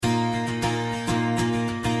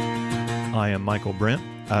I am Michael Brent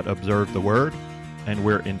at Observe the Word, and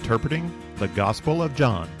we're interpreting the Gospel of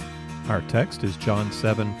John. Our text is John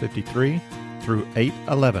 7:53 through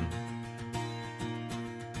 8:11.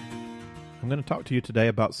 I'm going to talk to you today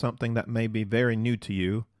about something that may be very new to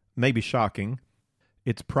you, may be shocking.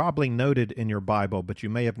 It's probably noted in your Bible, but you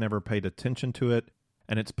may have never paid attention to it,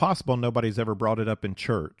 and it's possible nobody's ever brought it up in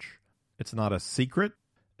church. It's not a secret,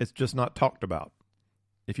 it's just not talked about.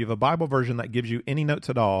 If you have a Bible version that gives you any notes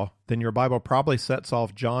at all, then your Bible probably sets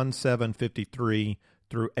off John 7:53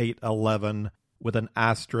 through 8:11 with an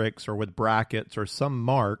asterisk or with brackets or some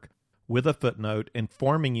mark with a footnote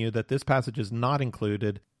informing you that this passage is not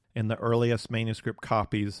included in the earliest manuscript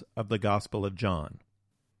copies of the Gospel of John.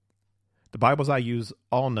 The Bibles I use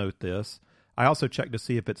all note this. I also check to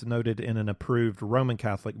see if it's noted in an approved Roman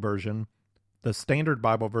Catholic version. The Standard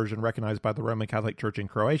Bible version recognized by the Roman Catholic Church in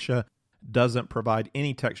Croatia doesn't provide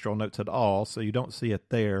any textual notes at all, so you don't see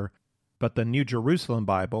it there. But the New Jerusalem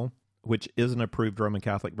Bible, which is an approved Roman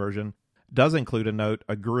Catholic version, does include a note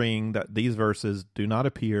agreeing that these verses do not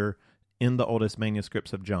appear in the oldest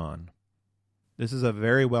manuscripts of John. This is a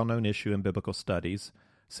very well-known issue in biblical studies.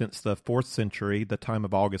 Since the 4th century, the time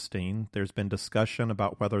of Augustine, there's been discussion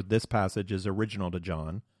about whether this passage is original to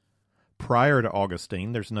John. Prior to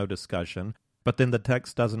Augustine, there's no discussion, but then the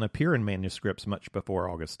text doesn't appear in manuscripts much before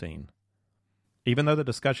Augustine. Even though the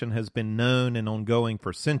discussion has been known and ongoing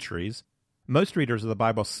for centuries, most readers of the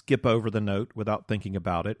Bible skip over the note without thinking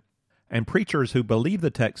about it, and preachers who believe the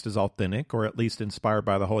text is authentic, or at least inspired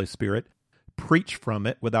by the Holy Spirit, preach from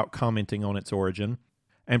it without commenting on its origin,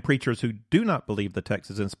 and preachers who do not believe the text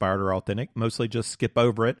is inspired or authentic mostly just skip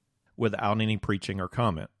over it without any preaching or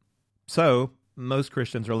comment. So, most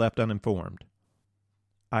Christians are left uninformed.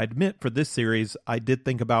 I admit for this series, I did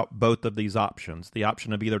think about both of these options, the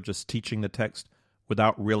option of either just teaching the text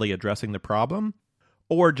without really addressing the problem,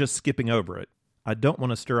 or just skipping over it. I don't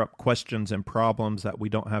want to stir up questions and problems that we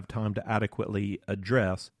don't have time to adequately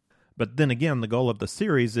address, but then again, the goal of the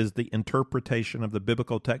series is the interpretation of the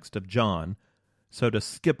biblical text of John, so to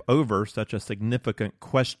skip over such a significant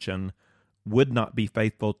question would not be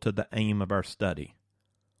faithful to the aim of our study.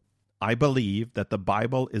 I believe that the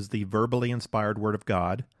Bible is the verbally inspired Word of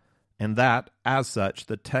God, and that, as such,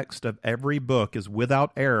 the text of every book is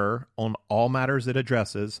without error on all matters it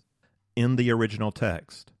addresses in the original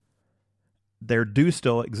text. There do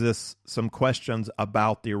still exist some questions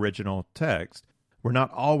about the original text. We're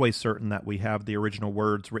not always certain that we have the original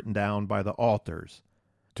words written down by the authors.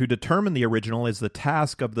 To determine the original is the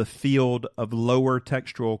task of the field of lower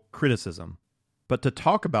textual criticism. But to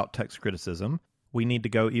talk about text criticism, we need to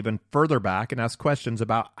go even further back and ask questions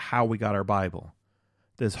about how we got our Bible.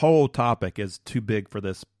 This whole topic is too big for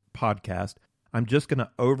this podcast. I'm just going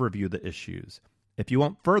to overview the issues. If you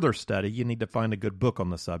want further study, you need to find a good book on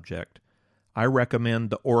the subject. I recommend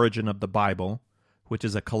The Origin of the Bible, which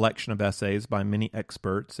is a collection of essays by many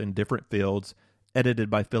experts in different fields, edited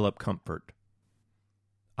by Philip Comfort.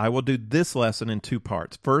 I will do this lesson in 2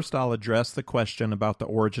 parts. First, I'll address the question about the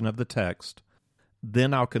origin of the text.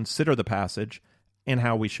 Then I'll consider the passage and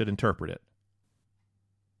how we should interpret it.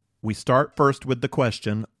 We start first with the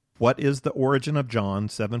question, what is the origin of John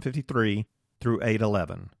 7:53 through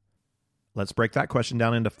 8:11? Let's break that question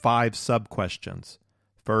down into 5 sub-questions.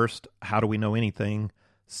 First, how do we know anything?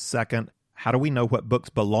 Second, how do we know what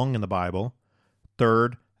books belong in the Bible?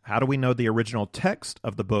 Third, how do we know the original text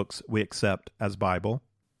of the books we accept as Bible?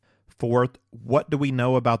 Fourth, what do we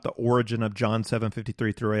know about the origin of John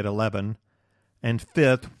 7:53 through 8:11? And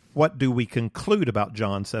fifth, what do we conclude about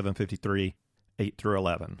John 7:53, 8 through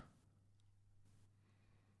 11?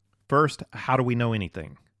 First, how do we know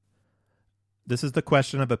anything? This is the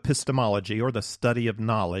question of epistemology, or the study of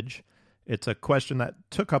knowledge. It's a question that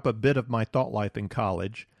took up a bit of my thought life in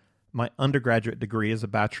college. My undergraduate degree is a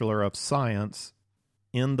Bachelor of Science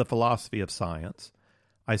in the philosophy of science.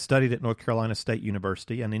 I studied at North Carolina State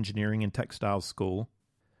University, an engineering and textiles school.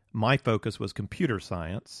 My focus was computer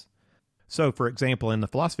science. So, for example, in the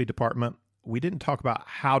philosophy department, we didn't talk about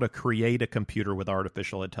how to create a computer with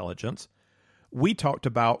artificial intelligence. We talked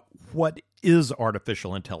about what is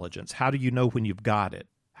artificial intelligence. How do you know when you've got it?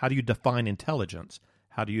 How do you define intelligence?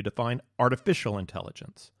 How do you define artificial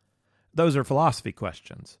intelligence? Those are philosophy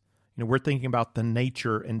questions. We're thinking about the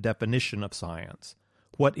nature and definition of science.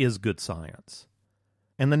 What is good science?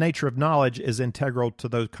 And the nature of knowledge is integral to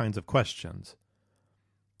those kinds of questions.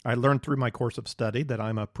 I learned through my course of study that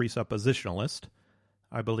I'm a presuppositionalist.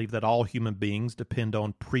 I believe that all human beings depend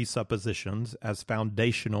on presuppositions as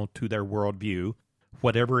foundational to their worldview.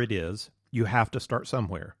 Whatever it is, you have to start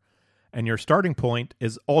somewhere. And your starting point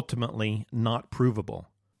is ultimately not provable.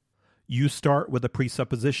 You start with a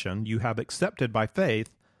presupposition you have accepted by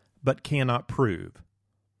faith, but cannot prove.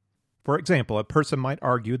 For example, a person might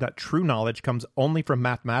argue that true knowledge comes only from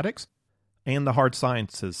mathematics and the hard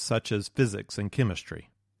sciences such as physics and chemistry.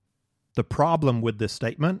 The problem with this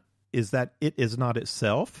statement is that it is not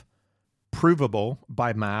itself provable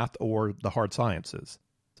by math or the hard sciences.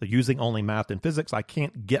 So using only math and physics, I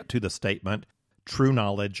can't get to the statement, true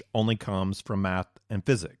knowledge only comes from math and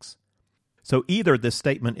physics. So either this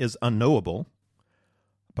statement is unknowable,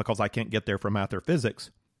 because I can't get there from math or physics,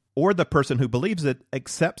 or the person who believes it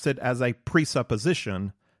accepts it as a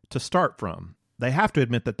presupposition to start from. They have to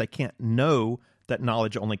admit that they can't know that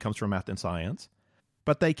knowledge only comes from math and science,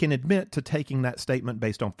 but they can admit to taking that statement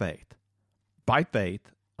based on faith. By faith,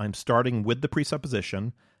 I'm starting with the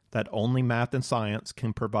presupposition that only math and science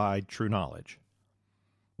can provide true knowledge.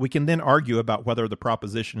 We can then argue about whether the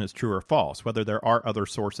proposition is true or false, whether there are other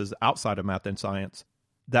sources outside of math and science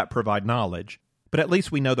that provide knowledge, but at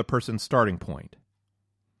least we know the person's starting point.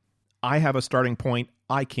 I have a starting point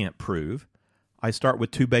I can't prove. I start with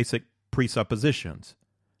two basic presuppositions.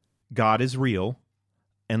 God is real,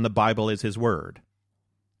 and the Bible is His Word.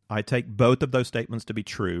 I take both of those statements to be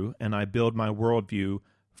true, and I build my worldview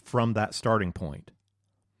from that starting point.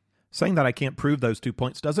 Saying that I can't prove those 2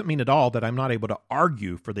 points doesn't mean at all that I'm not able to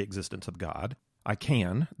argue for the existence of God. I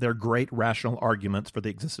can. They're great rational arguments for the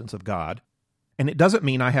existence of God. And it doesn't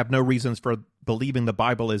mean I have no reasons for believing the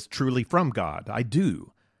Bible is truly from God. I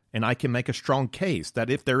do. And I can make a strong case that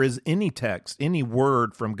if there is any text, any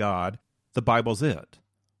word from God, the Bible's it.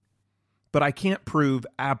 But I can't prove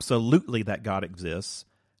absolutely that God exists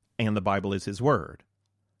and the Bible is His Word.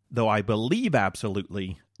 Though I believe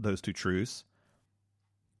absolutely those two truths,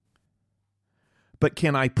 but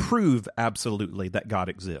can I prove absolutely that God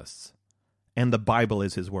exists and the Bible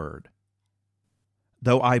is His Word?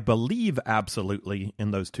 Though I believe absolutely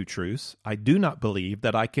in those two truths, I do not believe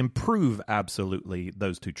that I can prove absolutely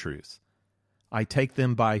those two truths. I take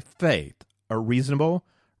them by faith, a reasonable,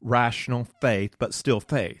 rational faith, but still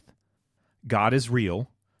faith. God is real,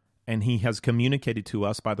 and He has communicated to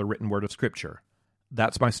us by the written word of Scripture.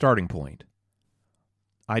 That's my starting point.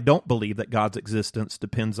 I don't believe that God's existence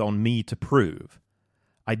depends on me to prove.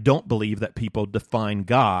 I don't believe that people define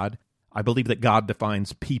God. I believe that God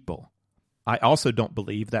defines people. I also don't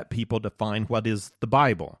believe that people define what is the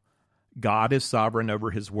Bible. God is sovereign over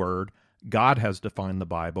His Word. God has defined the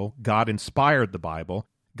Bible. God inspired the Bible.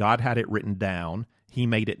 God had it written down. He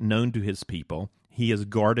made it known to His people. He has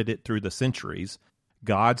guarded it through the centuries.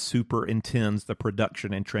 God superintends the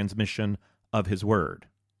production and transmission of His Word.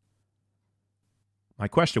 My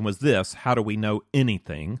question was this: how do we know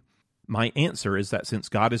anything? My answer is that since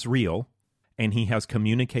God is real, and He has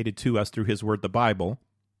communicated to us through His Word, the Bible,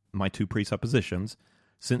 my two presuppositions,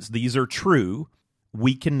 since these are true,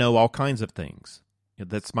 we can know all kinds of things.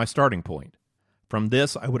 That's my starting point. From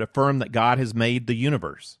this, I would affirm that God has made the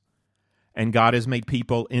universe, and God has made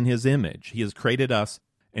people in His image. He has created us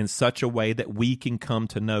in such a way that we can come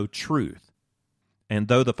to know truth. And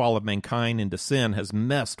though the fall of mankind into sin has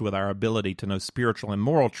messed with our ability to know spiritual and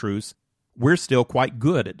moral truths, we're still quite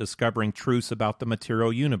good at discovering truths about the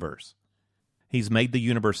material universe. He's made the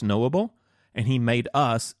universe knowable, and He made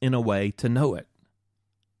us in a way to know it.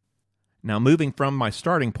 Now, moving from my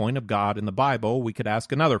starting point of God in the Bible, we could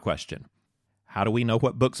ask another question. How do we know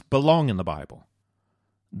what books belong in the Bible?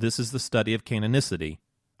 This is the study of canonicity.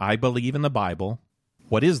 I believe in the Bible.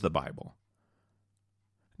 What is the Bible?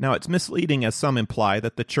 Now, it's misleading as some imply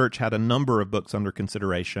that the church had a number of books under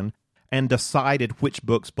consideration and decided which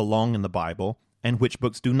books belong in the Bible and which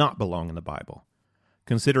books do not belong in the Bible.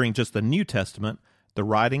 Considering just the New Testament, the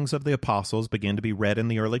writings of the apostles began to be read in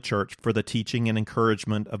the early church for the teaching and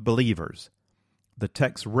encouragement of believers. The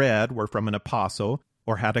texts read were from an apostle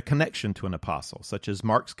or had a connection to an apostle, such as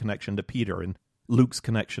Mark's connection to Peter and Luke's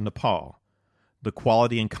connection to Paul. The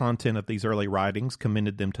quality and content of these early writings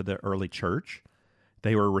commended them to the early church.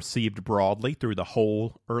 They were received broadly through the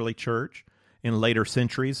whole early church. In later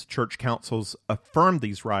centuries, church councils affirmed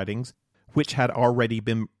these writings, which had already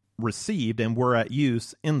been received and were at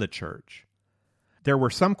use in the church. There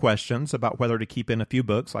were some questions about whether to keep in a few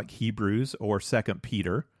books like Hebrews or 2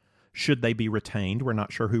 Peter. Should they be retained? We're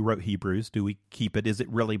not sure who wrote Hebrews. Do we keep it? Is it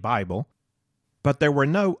really Bible? But there were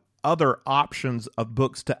no other options of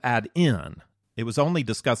books to add in. It was only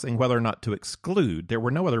discussing whether or not to exclude. There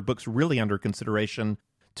were no other books really under consideration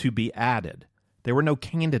to be added. There were no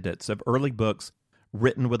candidates of early books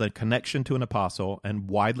written with a connection to an apostle and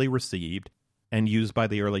widely received and used by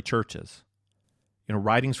the early churches.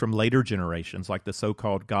 Writings from later generations, like the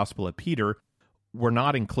so-called Gospel of Peter, were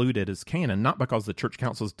not included as canon, not because the church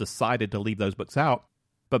councils decided to leave those books out,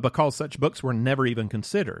 but because such books were never even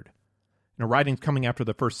considered. Writings coming after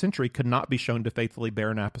the first century could not be shown to faithfully bear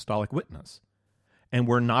an apostolic witness, and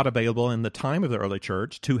were not available in the time of the early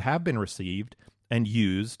church to have been received and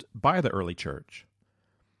used by the early church.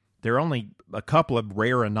 There are only a couple of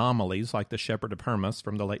rare anomalies, like the Shepherd of Hermas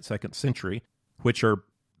from the late 2nd century, which are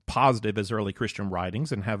positive as early Christian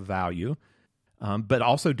writings and have value, but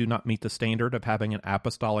also do not meet the standard of having an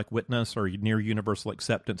apostolic witness or near universal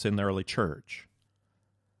acceptance in the early church.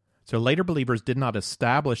 So later believers did not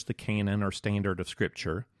establish the canon or standard of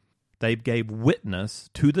Scripture. They gave witness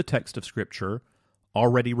to the text of Scripture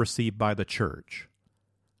already received by the church.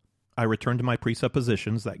 I return to my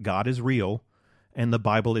presuppositions that God is real and the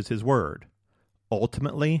Bible is His Word.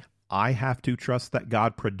 Ultimately, I have to trust that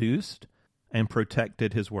God produced and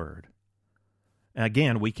protected His Word.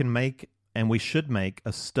 Again, we can make, and we should make,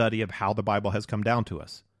 a study of how the Bible has come down to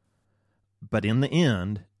us. But in the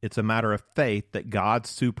end, it's a matter of faith that God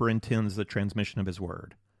superintends the transmission of His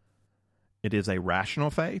Word. It is a rational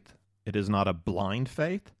faith. It is not a blind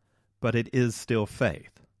faith, but it is still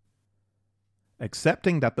faith.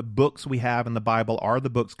 Accepting that the books we have in the Bible are the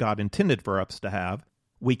books God intended for us to have,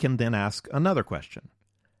 we can then ask another question.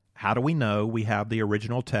 How do we know we have the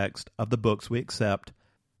original text of the books we accept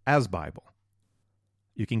as Bible?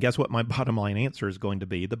 You can guess what my bottom line answer is going to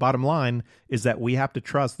be. The bottom line is that we have to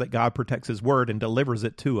trust that God protects His Word and delivers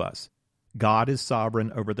it to us. God is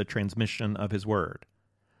sovereign over the transmission of His Word.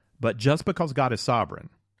 But just because God is sovereign,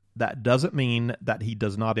 that doesn't mean that He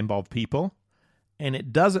does not involve people, and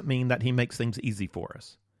it doesn't mean that He makes things easy for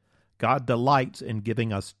us. God delights in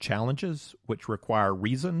giving us challenges which require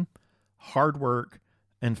reason, hard work,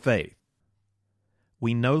 and faith.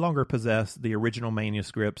 We no longer possess the original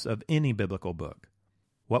manuscripts of any biblical book.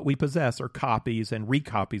 What we possess are copies and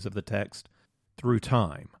recopies of the text through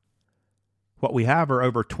time. What we have are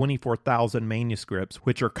over 24,000 manuscripts,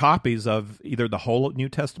 which are copies of either the whole New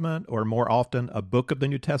Testament or more often a book of the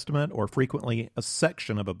New Testament or frequently a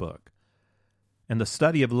section of a book. And the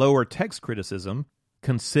study of lower text criticism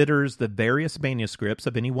considers the various manuscripts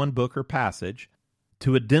of any one book or passage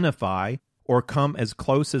to identify or come as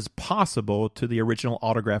close as possible to the original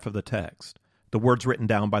autograph of the text, the words written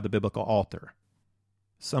down by the biblical author.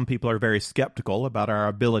 Some people are very skeptical about our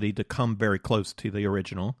ability to come very close to the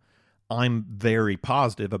original. I'm very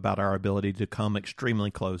positive about our ability to come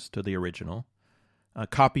extremely close to the original.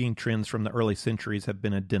 Copying trends from the early centuries have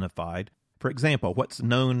been identified. For example, what's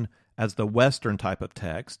known as the Western type of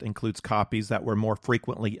text includes copies that were more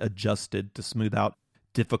frequently adjusted to smooth out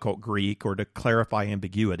difficult Greek or to clarify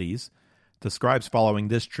ambiguities. The scribes following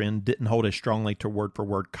this trend didn't hold as strongly to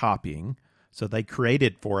word-for-word copying, so they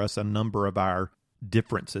created for us a number of our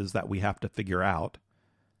differences that we have to figure out.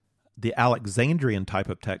 The Alexandrian type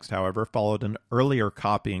of text, however, followed an earlier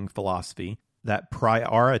copying philosophy that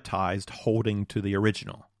prioritized holding to the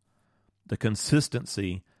original. The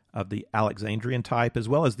consistency of the Alexandrian type, as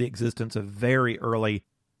well as the existence of very early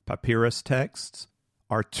papyrus texts,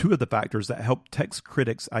 are two of the factors that help text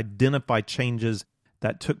critics identify changes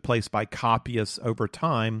that took place by copyists over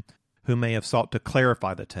time who may have sought to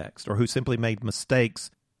clarify the text or who simply made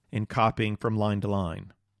mistakes in copying from line to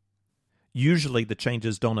line. Usually the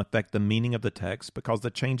changes don't affect the meaning of the text because the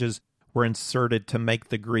changes were inserted to make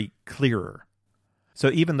the Greek clearer. So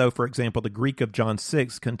even though, for example, the Greek of John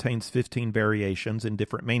 6 contains 15 variations in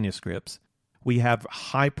different manuscripts, we have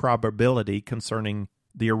high probability concerning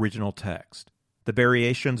the original text. The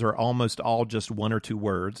variations are almost all just one or two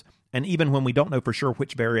words, and even when we don't know for sure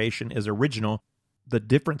which variation is original, the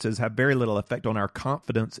differences have very little effect on our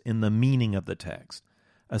confidence in the meaning of the text,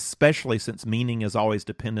 especially since meaning is always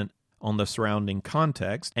dependent on the surrounding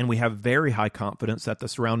context, and we have very high confidence that the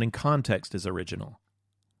surrounding context is original.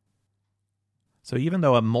 So even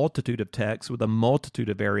though a multitude of texts with a multitude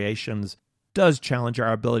of variations does challenge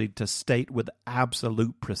our ability to state with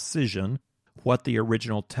absolute precision what the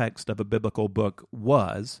original text of a biblical book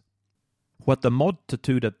was, what the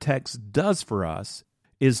multitude of texts does for us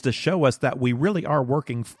is to show us that we really are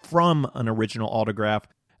working from an original autograph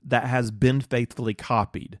that has been faithfully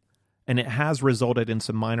copied, and it has resulted in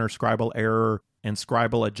some minor scribal error and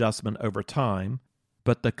scribal adjustment over time,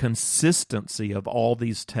 but the consistency of all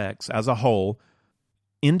these texts as a whole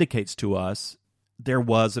indicates to us there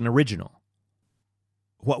was an original.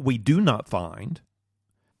 What we do not find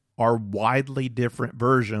are widely different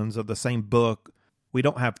versions of the same book. We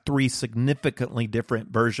don't have three significantly different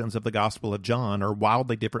versions of the Gospel of John or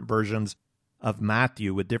wildly different versions of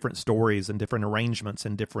Matthew with different stories and different arrangements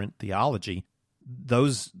and different theology.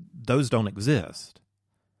 Those don't exist.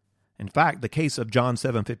 In fact, the case of John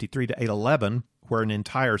 7:53 to 8:11, where an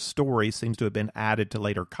entire story seems to have been added to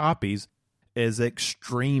later copies, is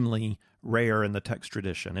extremely rare in the text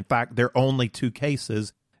tradition. In fact, there are only 2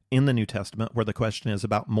 cases in the New Testament where the question is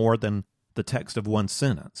about more than the text of one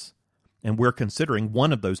sentence. And we're considering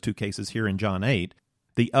one of those 2 cases here in John 8.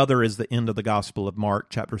 The other is the end of the Gospel of Mark,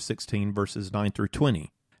 chapter 16, verses 9 through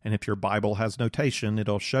 20. And if your Bible has notation,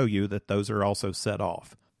 it'll show you that those are also set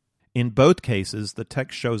off. In both cases, the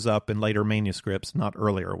text shows up in later manuscripts, not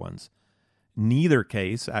earlier ones. Neither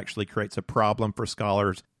case actually creates a problem for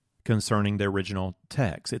scholars concerning the original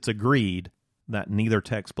text. It's agreed that neither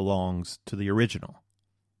text belongs to the original.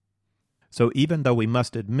 So even though we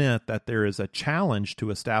must admit that there is a challenge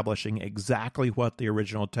to establishing exactly what the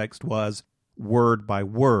original text was, word by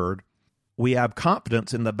word, we have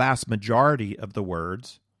confidence in the vast majority of the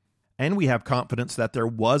words, and we have confidence that there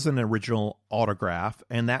was an original autograph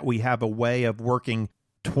and that we have a way of working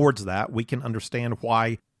towards that. We can understand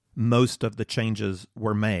why most of the changes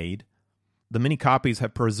were made. The many copies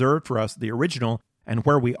have preserved for us the original, and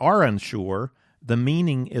where we are unsure, the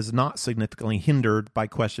meaning is not significantly hindered by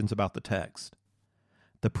questions about the text.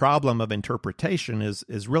 The problem of interpretation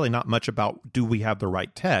is really not much about do we have the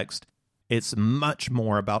right text. It's much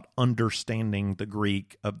more about understanding the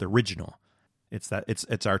Greek of the original.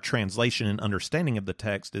 It's our translation and understanding of the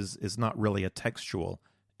text is not really a textual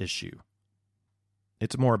issue.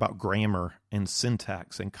 It's more about grammar and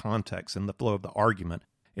syntax and context and the flow of the argument.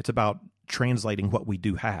 It's about translating what we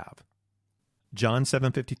do have. John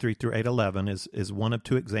 7:53 through 8:11 is one of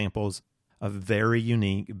 2 examples of very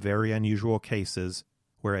unique, very unusual cases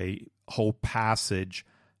where a whole passage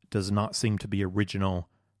does not seem to be original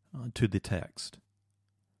to the text.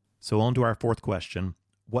 So on to our 4th question.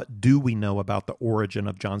 What do we know about the origin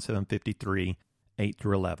of John 7:53, 8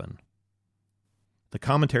 through 11? The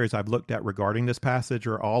commentaries I've looked at regarding this passage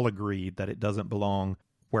are all agreed that it doesn't belong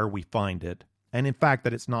where we find it, and in fact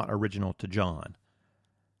that it's not original to John.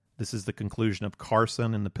 This is the conclusion of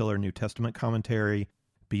Carson in the Pillar New Testament Commentary,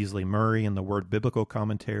 Beasley Murray in the Word Biblical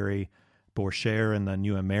Commentary, Borcher in the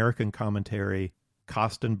New American Commentary,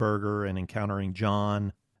 Kostenberger in Encountering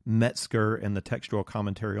John, Metzger in the Textual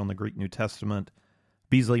Commentary on the Greek New Testament.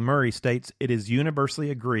 Beasley Murray states, it is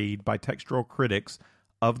universally agreed by textual critics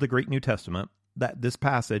of the Greek New Testament that this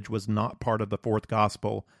passage was not part of the 4th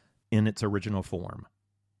Gospel in its original form.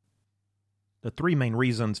 The 3 main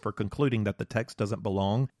reasons for concluding that the text doesn't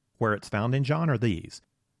belong where it's found in John are these.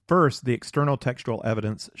 First, the external textual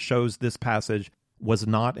evidence shows this passage was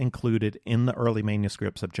not included in the early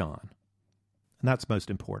manuscripts of John. And that's most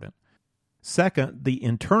important. Second, the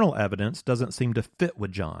internal evidence doesn't seem to fit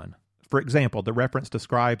with John. For example, the reference to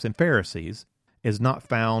scribes and Pharisees is not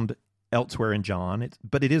found elsewhere in John,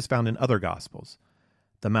 but it is found in other Gospels.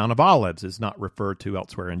 The Mount of Olives is not referred to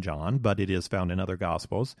elsewhere in John, but it is found in other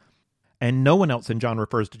Gospels. And no one else in John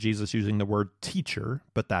refers to Jesus using the word teacher,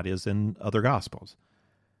 but that is in other Gospels.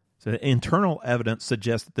 So the internal evidence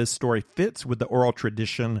suggests that this story fits with the oral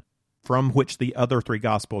tradition from which the other 3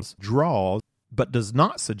 Gospels draw, but does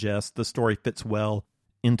not suggest the story fits well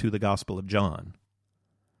into the Gospel of John.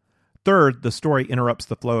 Third, the story interrupts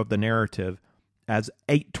the flow of the narrative as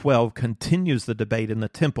 8:12 continues the debate in the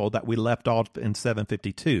temple that we left off in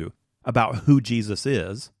 7:52 about who Jesus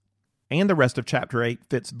is, and the rest of chapter 8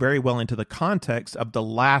 fits very well into the context of the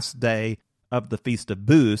last day of the Feast of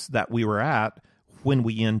Booths that we were at when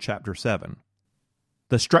we end chapter 7.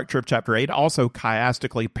 The structure of chapter 8 also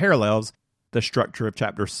chiastically parallels the structure of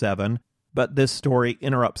chapter 7, but this story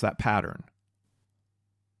interrupts that pattern.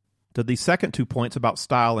 So these second 2 points about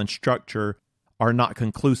style and structure are not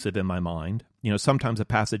conclusive in my mind. Sometimes a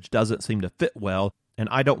passage doesn't seem to fit well, and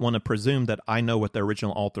I don't want to presume that I know what the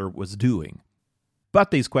original author was doing.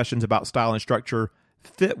 But these questions about style and structure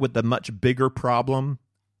fit with the much bigger problem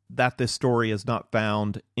that this story is not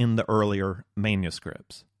found in the earlier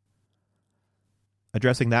manuscripts.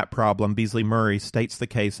 Addressing that problem, Beasley Murray states the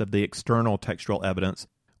case of the external textual evidence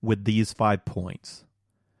with these 5 points.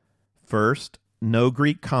 First, no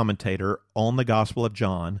Greek commentator on the Gospel of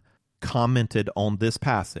John commented on this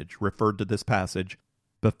passage, referred to this passage,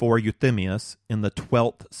 before Euthemius in the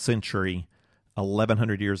 12th century,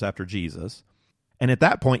 1100 years after Jesus. And at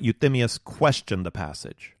that point, Euthemius questioned the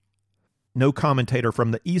passage. No commentator from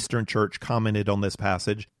the Eastern Church commented on this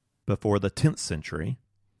passage before the 10th century.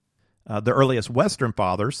 The earliest Western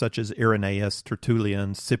fathers, such as Irenaeus,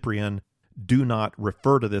 Tertullian, Cyprian, do not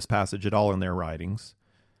refer to this passage at all in their writings.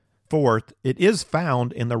 Fourth, it is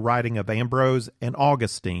found in the writing of Ambrose and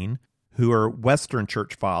Augustine, who are Western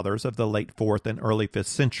Church fathers of the late 4th and early 5th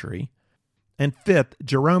century. And fifth,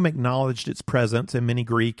 Jerome acknowledged its presence in many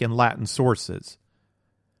Greek and Latin sources.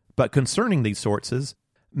 But concerning these sources,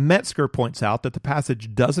 Metzger points out that the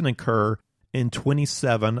passage doesn't occur in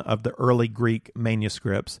 27 of the early Greek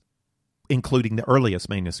manuscripts, including the earliest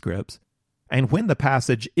manuscripts. And when the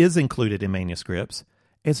passage is included in manuscripts,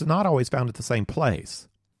 it's not always found at the same place.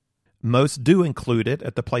 Most do include it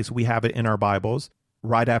at the place we have it in our Bibles,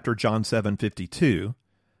 right after John 7:52,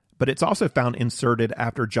 but it's also found inserted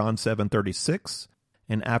after John 7:36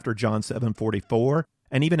 and after John 7:44,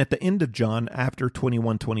 and even at the end of John after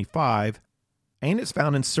 21:25, and it's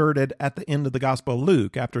found inserted at the end of the Gospel of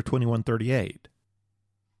Luke after 21:38.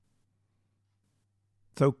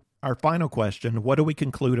 So our final question, what do we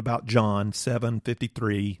conclude about John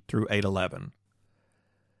 7:53 through 8:11?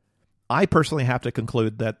 I personally have to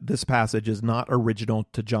conclude that this passage is not original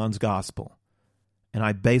to John's Gospel, and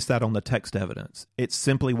I base that on the text evidence. It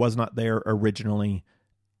simply was not there originally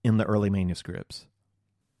in the early manuscripts.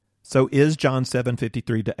 So is John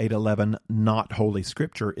 7:53 to 8:11 not Holy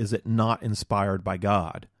Scripture? Is it not inspired by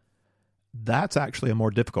God? That's actually a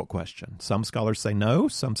more difficult question. Some scholars say no,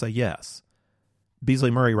 some say yes.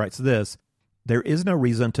 Beasley Murray writes this, "There is no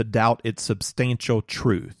reason to doubt its substantial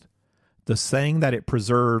truth. The saying that it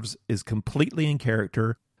preserves is completely in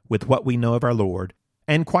character with what we know of our Lord,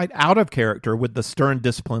 and quite out of character with the stern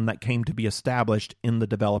discipline that came to be established in the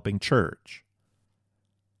developing church."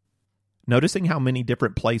 Noticing how many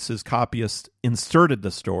different places copyists inserted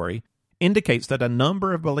the story indicates that a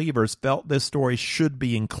number of believers felt this story should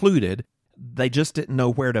be included, they just didn't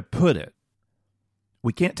know where to put it.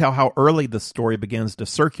 We can't tell how early the story begins to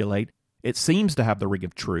circulate. It seems to have the ring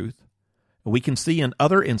of truth. We can see in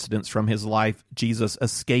other incidents from his life Jesus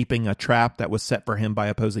escaping a trap that was set for him by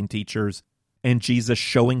opposing teachers, and Jesus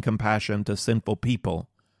showing compassion to sinful people.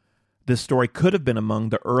 This story could have been among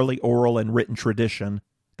the early oral and written tradition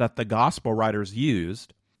that the gospel writers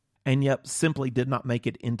used, and yet simply did not make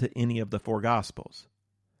it into any of the four gospels.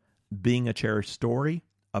 Being a cherished story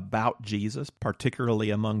about Jesus, particularly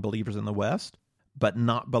among believers in the West, but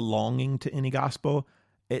not belonging to any gospel,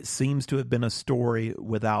 it seems to have been a story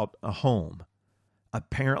without a home.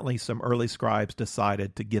 Apparently, some early scribes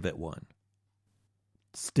decided to give it one.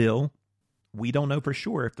 Still, we don't know for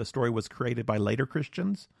sure if the story was created by later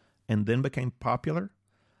Christians and then became popular,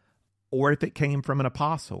 or if it came from an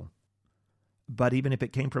apostle. But even if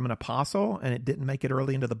it came from an apostle and it didn't make it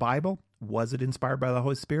early into the Bible, was it inspired by the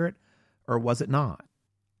Holy Spirit, or was it not?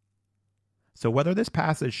 So whether this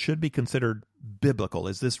passage should be considered biblical,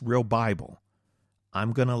 is this real Bible?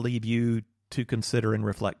 I'm going to leave you to consider and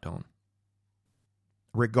reflect on.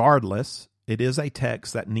 Regardless, it is a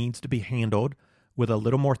text that needs to be handled with a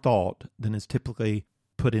little more thought than is typically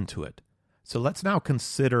put into it. So let's now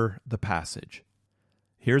consider the passage.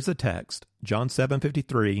 Here's the text, John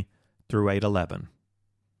 7:53 through 8:11.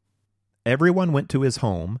 Everyone went to his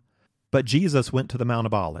home, but Jesus went to the Mount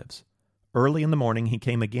of Olives. Early in the morning he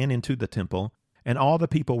came again into the temple, and all the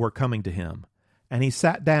people were coming to him, and he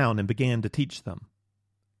sat down and began to teach them.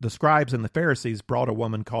 The scribes and the Pharisees brought a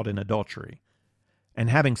woman caught in adultery, and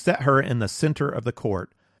having set her in the center of the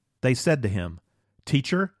court, they said to him,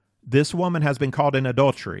 "Teacher, this woman has been caught in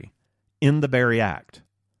adultery, in the very act.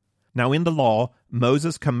 Now in the law,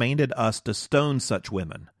 Moses commanded us to stone such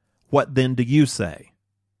women. What then do you say?"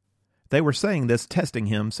 They were saying this, testing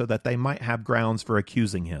him, so that they might have grounds for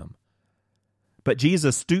accusing him. But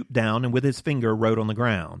Jesus stooped down and with his finger wrote on the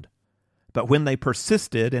ground. But when they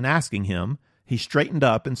persisted in asking him, he straightened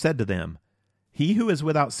up and said to them, "He who is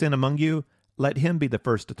without sin among you, let him be the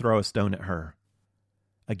first to throw a stone at her."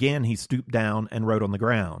 Again he stooped down and wrote on the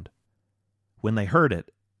ground. When they heard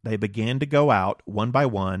it, they began to go out one by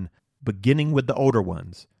one, beginning with the older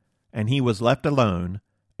ones, and he was left alone,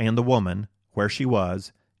 and the woman, where she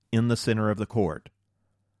was, in the center of the court.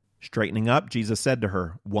 Straightening up, Jesus said to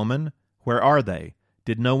her, "Woman, where are they?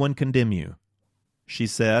 Did no one condemn you?" She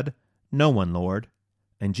said, "No one, Lord."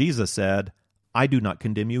 And Jesus said, "I do not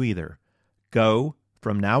condemn you either. Go,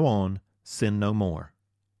 from now on, sin no more."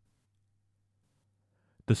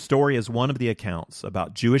 The story is one of the accounts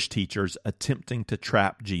about Jewish teachers attempting to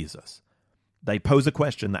trap Jesus. They pose a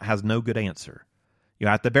question that has no good answer.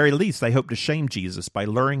 At the very least, they hope to shame Jesus by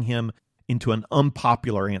luring him into an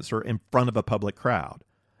unpopular answer in front of a public crowd.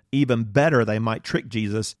 Even better, they might trick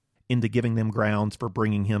Jesus into giving them grounds for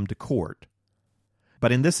bringing him to court.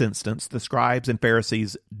 But in this instance, the scribes and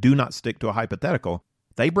Pharisees do not stick to a hypothetical.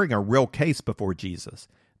 They bring a real case before Jesus.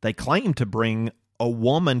 They claim to bring a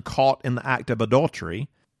woman caught in the act of adultery,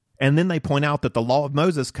 and then they point out that the law of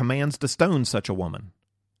Moses commands to stone such a woman.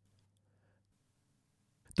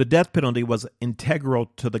 The death penalty was integral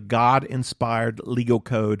to the God-inspired legal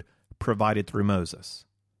code provided through Moses.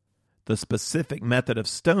 The specific method of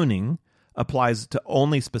stoning applies to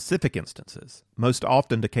only specific instances, most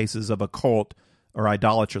often to cases of occult or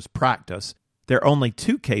idolatrous practice, There are only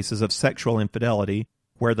 2 cases of sexual infidelity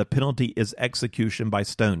where the penalty is execution by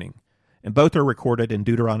stoning, and both are recorded in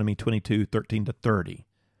Deuteronomy 22:13-30.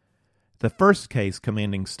 The first case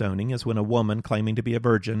commanding stoning is when a woman claiming to be a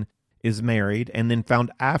virgin is married and then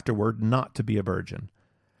found afterward not to be a virgin.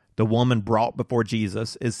 The woman brought before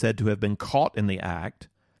Jesus is said to have been caught in the act,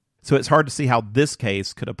 so it's hard to see how this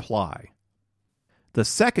case could apply. The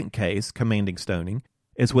second case commanding stoning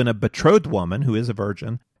is when a betrothed woman who is a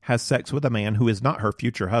virgin has sex with a man who is not her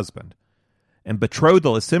future husband. And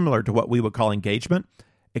betrothal is similar to what we would call engagement,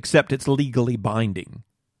 except it's legally binding.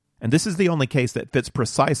 And this is the only case that fits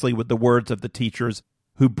precisely with the words of the teachers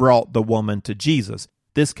who brought the woman to Jesus.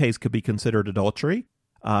 This case could be considered adultery.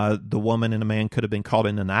 The woman and a man could have been caught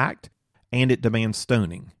in an act, and it demands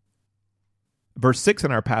stoning. Verse 6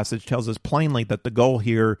 in our passage tells us plainly that the goal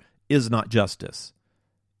here is not justice,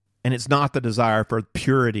 and it's not the desire for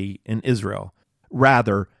purity in Israel.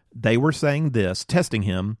 Rather, they were saying this, testing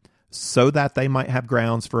him, so that they might have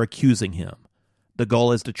grounds for accusing him. The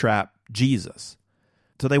goal is to trap Jesus.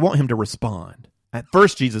 So they want him to respond. At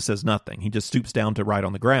first, Jesus says nothing. He just stoops down to write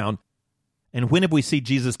on the ground. And when have we seen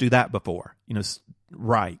Jesus do that before?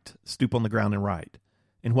 Write, stoop on the ground and write.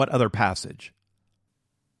 In what other passage?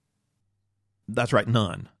 That's right,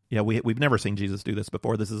 none. Yeah, we've never seen Jesus do this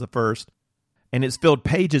before. This is a first. And it's filled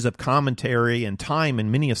pages of commentary and time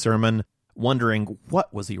in many a sermon wondering,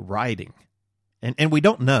 what was he writing? And we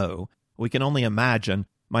don't know. We can only imagine.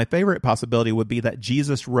 My favorite possibility would be that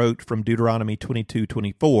Jesus wrote from Deuteronomy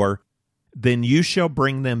 22:24, "Then you shall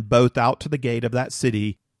bring them both out to the gate of that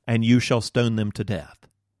city, and you shall stone them to death."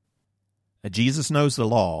 Jesus knows the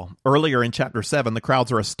law. Earlier in chapter 7, the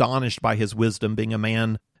crowds are astonished by his wisdom, being a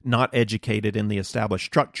man not educated in the established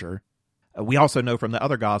structure. We also know from the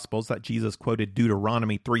other Gospels that Jesus quoted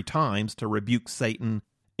Deuteronomy 3 times to rebuke Satan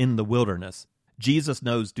in the wilderness. Jesus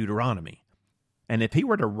knows Deuteronomy. And if he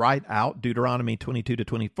were to write out Deuteronomy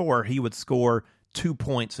 22-24, he would score 2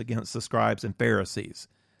 points against the scribes and Pharisees.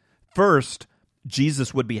 First,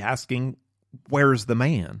 Jesus would be asking, where's the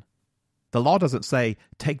man? The law doesn't say,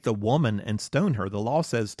 take the woman and stone her. The law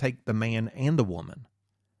says, take the man and the woman.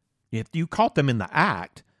 If you caught them in the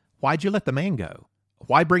act, why'd you let the man go?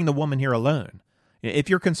 Why bring the woman here alone? If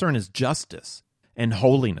your concern is justice and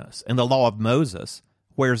holiness and the law of Moses,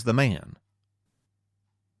 where's the man?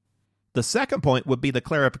 The second point would be the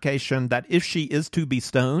clarification that if she is to be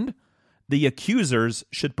stoned, the accusers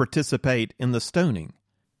should participate in the stoning.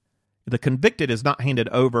 The convicted is not handed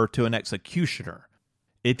over to an executioner.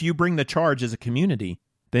 If you bring the charge as a community,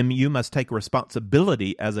 then you must take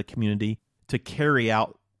responsibility as a community to carry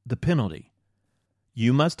out the penalty.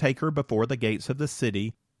 You must take her before the gates of the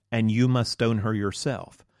city, and you must stone her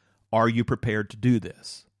yourself. Are you prepared to do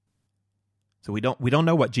this? So we don't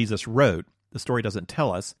know what Jesus wrote. The story doesn't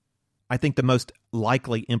tell us. I think the most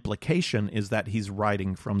likely implication is that he's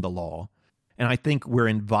writing from the law. And I think we're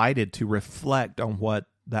invited to reflect on what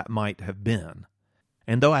that might have been.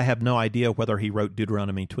 And though I have no idea whether he wrote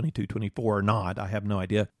Deuteronomy 22:24 or not, I have no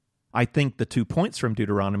idea, I think the 2 points from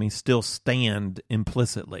Deuteronomy still stand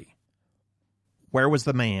implicitly. Where was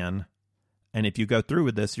the man? And if you go through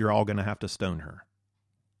with this, you're all going to have to stone her.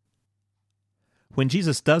 When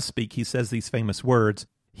Jesus does speak, he says these famous words,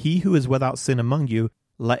 "He who is without sin among you,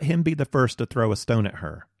 let him be the first to throw a stone at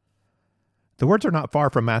her." The words are not far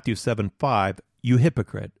from Matthew 7:5, "You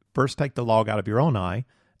hypocrite, first take the log out of your own eye,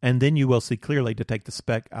 and then you will see clearly to take the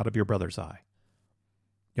speck out of your brother's eye."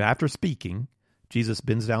 After speaking, Jesus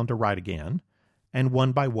bends down to write again, and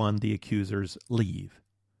one by one the accusers leave.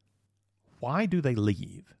 Why do they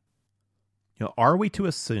leave? Are we to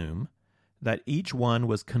assume that each one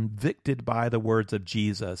was convicted by the words of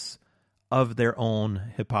Jesus of their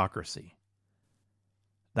own hypocrisy?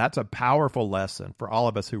 That's a powerful lesson for all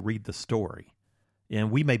of us who read the story, and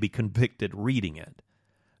we may be convicted reading it.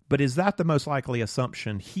 But is that the most likely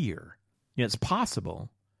assumption here? It's possible.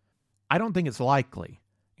 I don't think it's likely.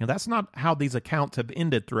 That's not how these accounts have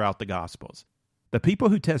ended throughout the Gospels. The people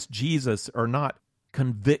who test Jesus are not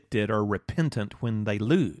convicted or repentant when they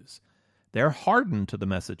lose. They're hardened to the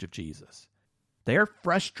message of Jesus. They're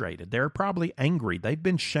frustrated. They're probably angry. They've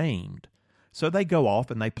been shamed. So they go off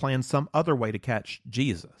and they plan some other way to catch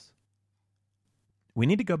Jesus. We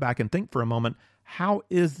need to go back and think for a moment, how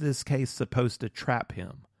is this case supposed to trap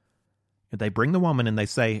him? They bring the woman and they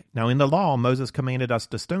say, "Now in the law, Moses commanded us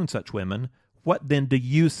to stone such women. What then do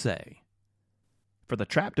you say?" For the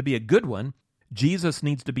trap to be a good one, Jesus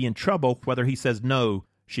needs to be in trouble whether he says, "No,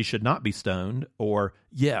 she should not be stoned," or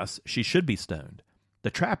 "Yes, she should be stoned."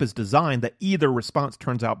 The trap is designed that either response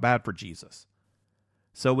turns out bad for Jesus.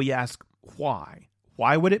 So we ask, why?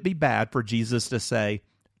 Why would it be bad for Jesus to say,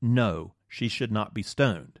 "No, she should not be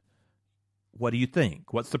stoned. What do you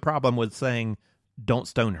think? What's the problem with saying, don't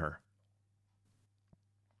stone her?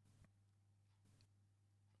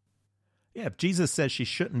 Yeah, if Jesus says she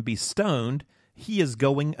shouldn't be stoned, he is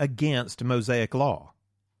going against Mosaic law.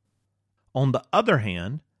 On the other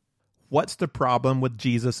hand, what's the problem with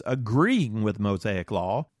Jesus agreeing with Mosaic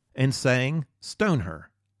law and saying, stone her?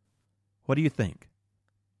 What do you think?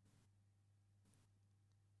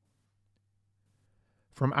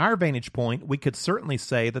 From our vantage point, we could certainly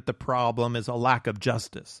say that the problem is a lack of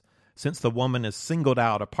justice, since the woman is singled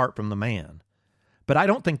out apart from the man. But I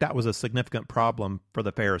don't think that was a significant problem for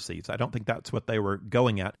the Pharisees. I don't think that's what they were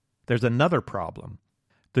going at. There's another problem.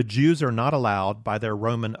 The Jews are not allowed by their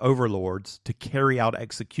Roman overlords to carry out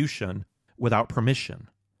execution without permission.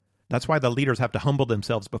 That's why the leaders have to humble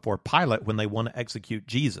themselves before Pilate when they want to execute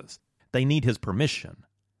Jesus. They need his permission.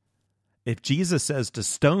 If Jesus says to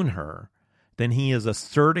stone her, then he is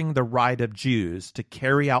asserting the right of Jews to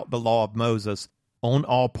carry out the law of Moses on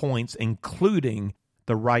all points, including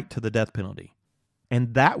the right to the death penalty.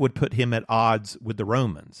 And that would put him at odds with the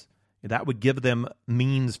Romans. That would give them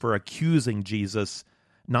means for accusing Jesus,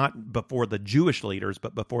 not before the Jewish leaders,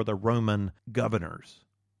 but before the Roman governors.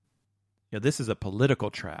 This is a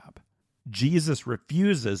political trap. Jesus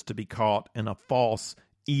refuses to be caught in a false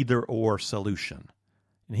either-or solution,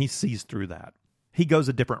 and he sees through that. He goes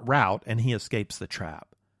a different route, and he escapes the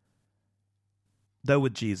trap. Though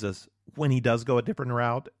with Jesus, when he does go a different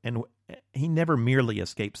route, and he never merely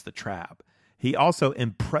escapes the trap, he also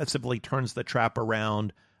impressively turns the trap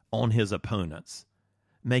around on his opponents,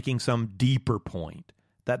 making some deeper point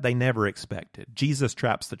that they never expected. Jesus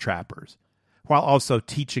traps the trappers, while also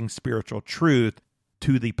teaching spiritual truth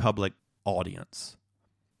to the public audience.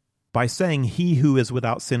 By saying, "He who is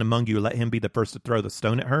without sin among you, let him be the first to throw the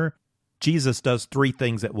stone at her," Jesus does three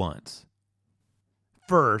things at once.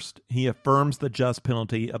 First, he affirms the just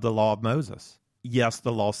penalty of the law of Moses. Yes,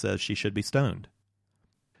 the law says she should be stoned.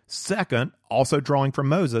 Second, also drawing from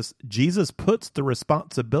Moses, Jesus puts the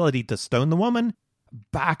responsibility to stone the woman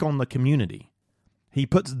back on the community. He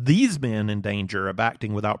puts these men in danger of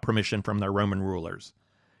acting without permission from their Roman rulers.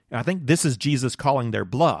 I think this is Jesus calling their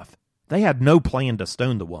bluff. They had no plan to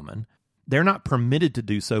stone the woman. They're not permitted to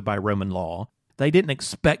do so by Roman law. They didn't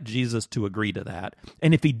expect Jesus to agree to that.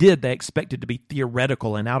 And if he did, they expected to be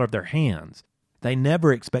theoretical and out of their hands. They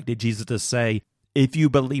never expected Jesus to say, "If you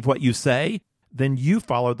believe what you say, then you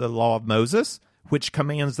follow the law of Moses, which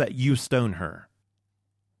commands that you stone her."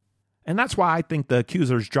 And that's why I think the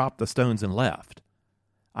accusers dropped the stones and left.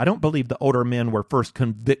 I don't believe the older men were first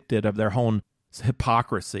convicted of their own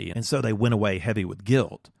hypocrisy, and so they went away heavy with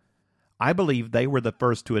guilt. I believe they were the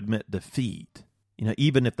first to admit defeat.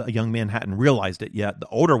 Even if the young men hadn't realized it yet, the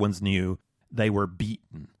older ones knew they were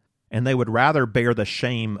beaten. And they would rather bear the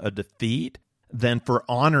shame of defeat than for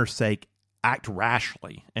honor's sake act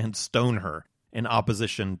rashly and stone her in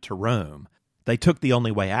opposition to Rome. They took the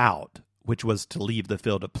only way out, which was to leave the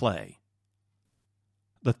field of play.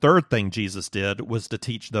 The third thing Jesus did was to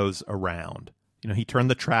teach those around. He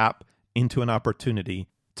turned the trap into an opportunity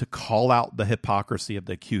to call out the hypocrisy of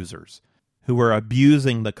the accusers, who were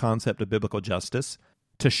abusing the concept of biblical justice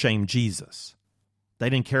to shame Jesus. They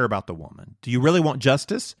didn't care about the woman. Do you really want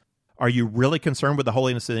justice? Are you really concerned with the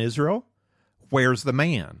holiness of Israel? Where's the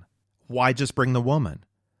man? Why just bring the woman?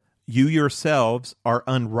 You yourselves are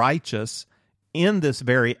unrighteous in this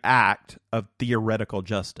very act of theoretical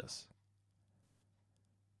justice.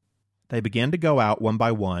 They began to go out one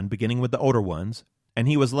by one, beginning with the older ones, and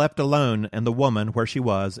he was left alone and the woman where she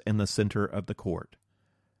was in the center of the court.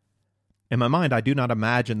 In my mind, I do not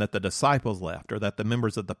imagine that the disciples left or that the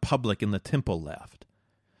members of the public in the temple left.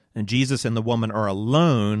 And Jesus and the woman are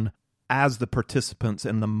alone as the participants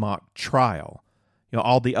in the mock trial.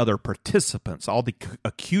 All the other participants, all the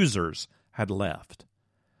accusers had left.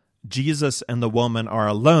 Jesus and the woman are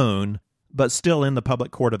alone, but still in the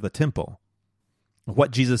public court of the temple.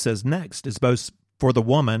 What Jesus says next is both for the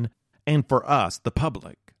woman and for us, the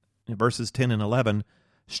public. In verses 10 and 11,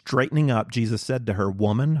 straightening up, Jesus said to her,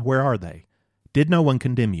 "Woman, where are they? Did no one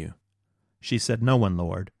condemn you?" She said, "No one,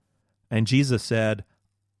 Lord." And Jesus said,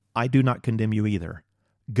 "I do not condemn you either.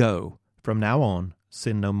 Go, from now on,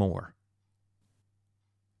 sin no more."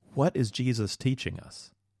 What is Jesus teaching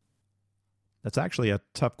us? That's actually a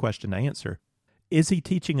tough question to answer. Is he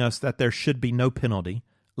teaching us that there should be no penalty,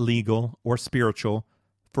 legal or spiritual,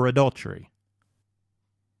 for adultery?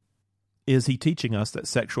 Is he teaching us that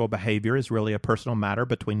sexual behavior is really a personal matter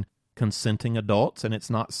between consenting adults and it's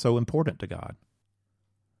not so important to God?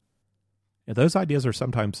 Those ideas are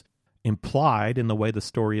sometimes implied in the way the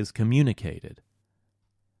story is communicated.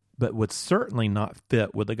 but would certainly not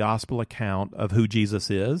fit with the gospel account of who Jesus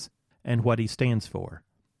is and what he stands for.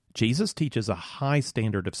 Jesus teaches a high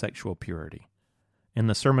standard of sexual purity. In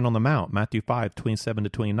the Sermon on the Mount, Matthew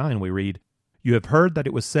 5:27-29, we read, "You have heard that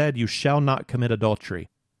it was said, 'You shall not commit adultery.'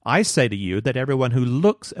 I say to you that everyone who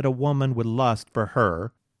looks at a woman with lust for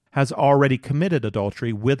her has already committed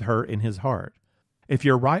adultery with her in his heart. If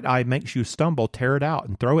your right eye makes you stumble, tear it out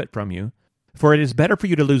and throw it from you. For it is better for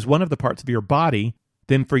you to lose one of the parts of your body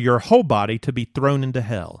than for your whole body to be thrown into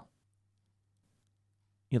hell."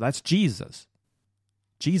 That's Jesus.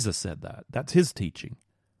 Jesus said that. That's his teaching.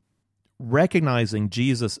 Recognizing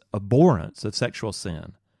Jesus' abhorrence of sexual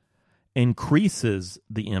sin increases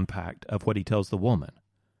the impact of what he tells the woman.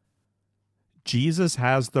 Jesus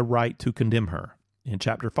has the right to condemn her. In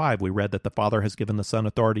chapter 5, we read that the Father has given the Son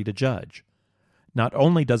authority to judge. Not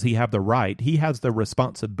only does he have the right, he has the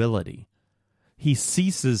responsibility. He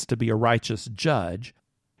ceases to be a righteous judge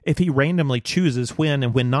if he randomly chooses when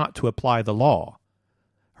and when not to apply the law.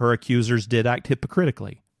 Her accusers did act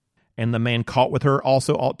hypocritically, and the man caught with her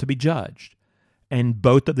also ought to be judged. And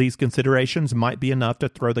both of these considerations might be enough to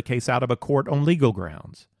throw the case out of a court on legal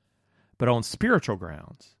grounds. But on spiritual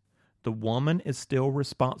grounds, the woman is still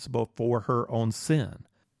responsible for her own sin.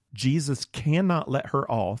 Jesus cannot let her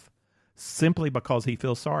off simply because he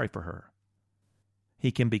feels sorry for her.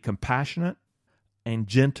 He can be compassionate and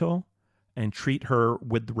gentle and treat her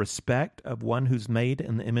with the respect of one who's made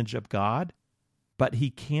in the image of God, but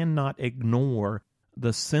he cannot ignore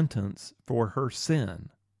the sentence for her sin.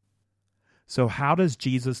 So how does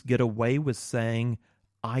Jesus get away with saying,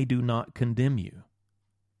 "I do not condemn you"?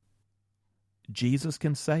 Jesus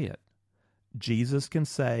can say it. Jesus can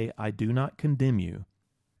say, "I do not condemn you,"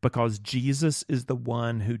 because Jesus is the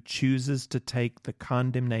one who chooses to take the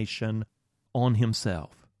condemnation on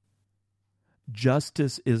himself.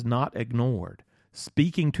 Justice is not ignored.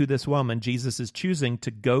 Speaking to this woman, Jesus is choosing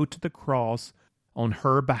to go to the cross on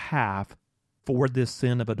her behalf for this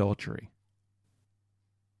sin of adultery.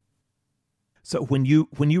 So when you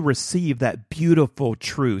receive that beautiful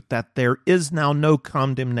truth that there is now no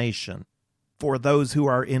condemnation for those who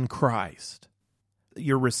are in Christ,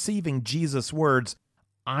 you're receiving Jesus' words,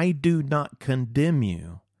 "I do not condemn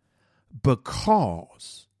you,"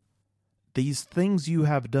 because these things you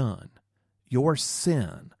have done, your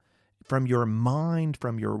sin, from your mind,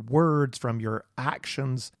 from your words, from your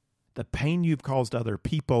actions, the pain you've caused other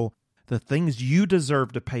people, the things you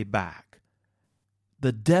deserve to pay back,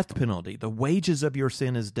 the death penalty, the wages of your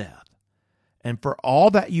sin is death. And for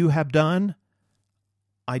all that you have done,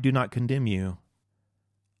 I do not condemn you.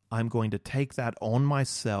 I'm going to take that on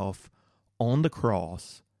myself on the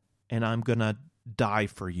cross, and I'm going to die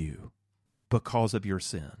for you because of your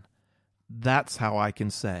sin. That's how I can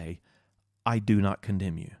say, I do not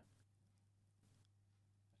condemn you.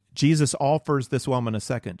 Jesus offers this woman a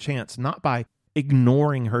second chance, not by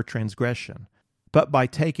ignoring her transgression, but by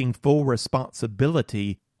taking full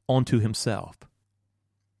responsibility onto himself.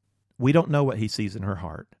 We don't know what he sees in her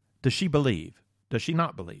heart. Does she believe? Does she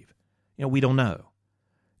not believe? We don't know.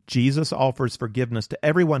 Jesus offers forgiveness to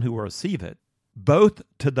everyone who will receive it, both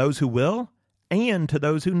to those who will and to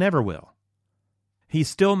those who never will. He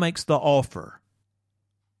still makes the offer.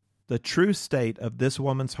 The true state of this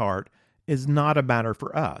woman's heart is not a matter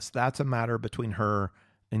for us. That's a matter between her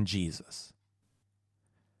and Jesus.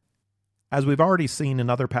 As we've already seen in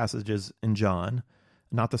other passages in John,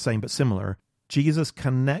 not the same but similar, Jesus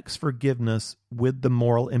connects forgiveness with the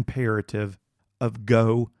moral imperative of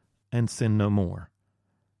go and sin no more.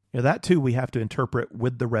 That too we have to interpret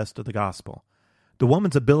with the rest of the gospel. The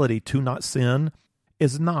woman's ability to not sin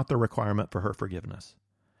is not the requirement for her forgiveness.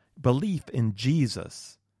 Belief in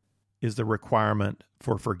Jesus is the requirement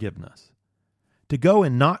for forgiveness. To go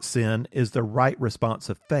and not sin is the right response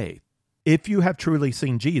of faith. If you have truly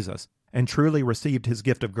seen Jesus and truly received his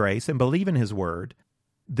gift of grace and believe in his word,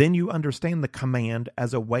 then you understand the command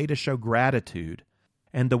as a way to show gratitude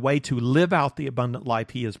and the way to live out the abundant life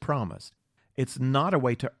he has promised. It's not a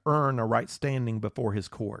way to earn a right standing before his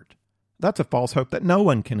court. That's a false hope that no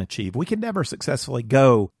one can achieve. We can never successfully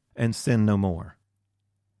go and sin no more.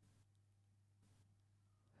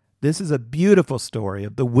 This is a beautiful story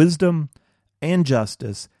of the wisdom and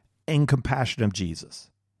justice and compassion of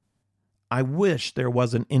Jesus. I wish there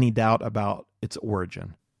wasn't any doubt about its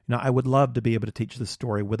origin. I would love to be able to teach this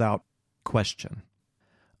story without question.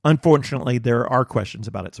 Unfortunately, there are questions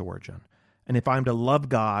about its origin. And if I'm to love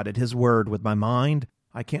God and his word with my mind,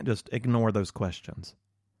 I can't just ignore those questions.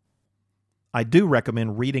 I do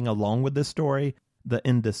recommend reading along with this story the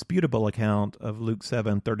indisputable account of Luke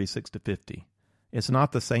 7:36-50. It's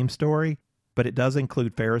not the same story, but it does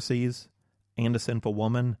include Pharisees and a sinful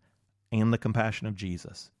woman and the compassion of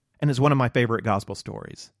Jesus. And it's one of my favorite gospel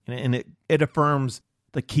stories. And it affirms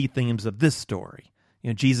the key themes of this story.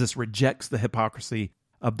 Jesus rejects the hypocrisy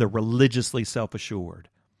of the religiously self-assured.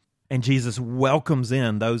 And Jesus welcomes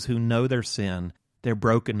in those who know their sin, their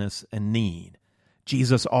brokenness, and need.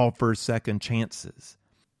 Jesus offers second chances.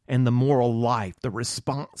 And the moral life, the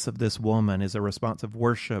response of this woman is a response of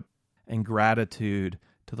worship and gratitude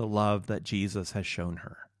to the love that Jesus has shown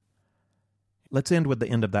her. Let's end with the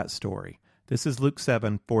end of that story. This is Luke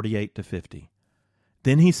 7:48-50.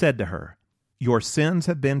 Then he said to her, "Your sins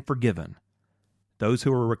have been forgiven." Those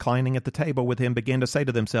who were reclining at the table with him began to say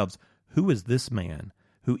to themselves, "Who is this man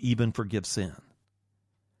who even forgives sin?"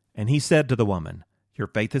 And he said to the woman, "Your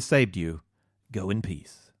faith has saved you. Go in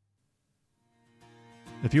peace."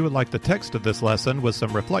 If you would like the text of this lesson with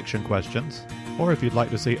some reflection questions, or if you'd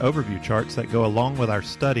like to see overview charts that go along with our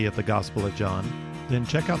study of the Gospel of John, then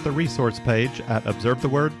check out the resource page at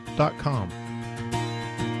observetheword.com.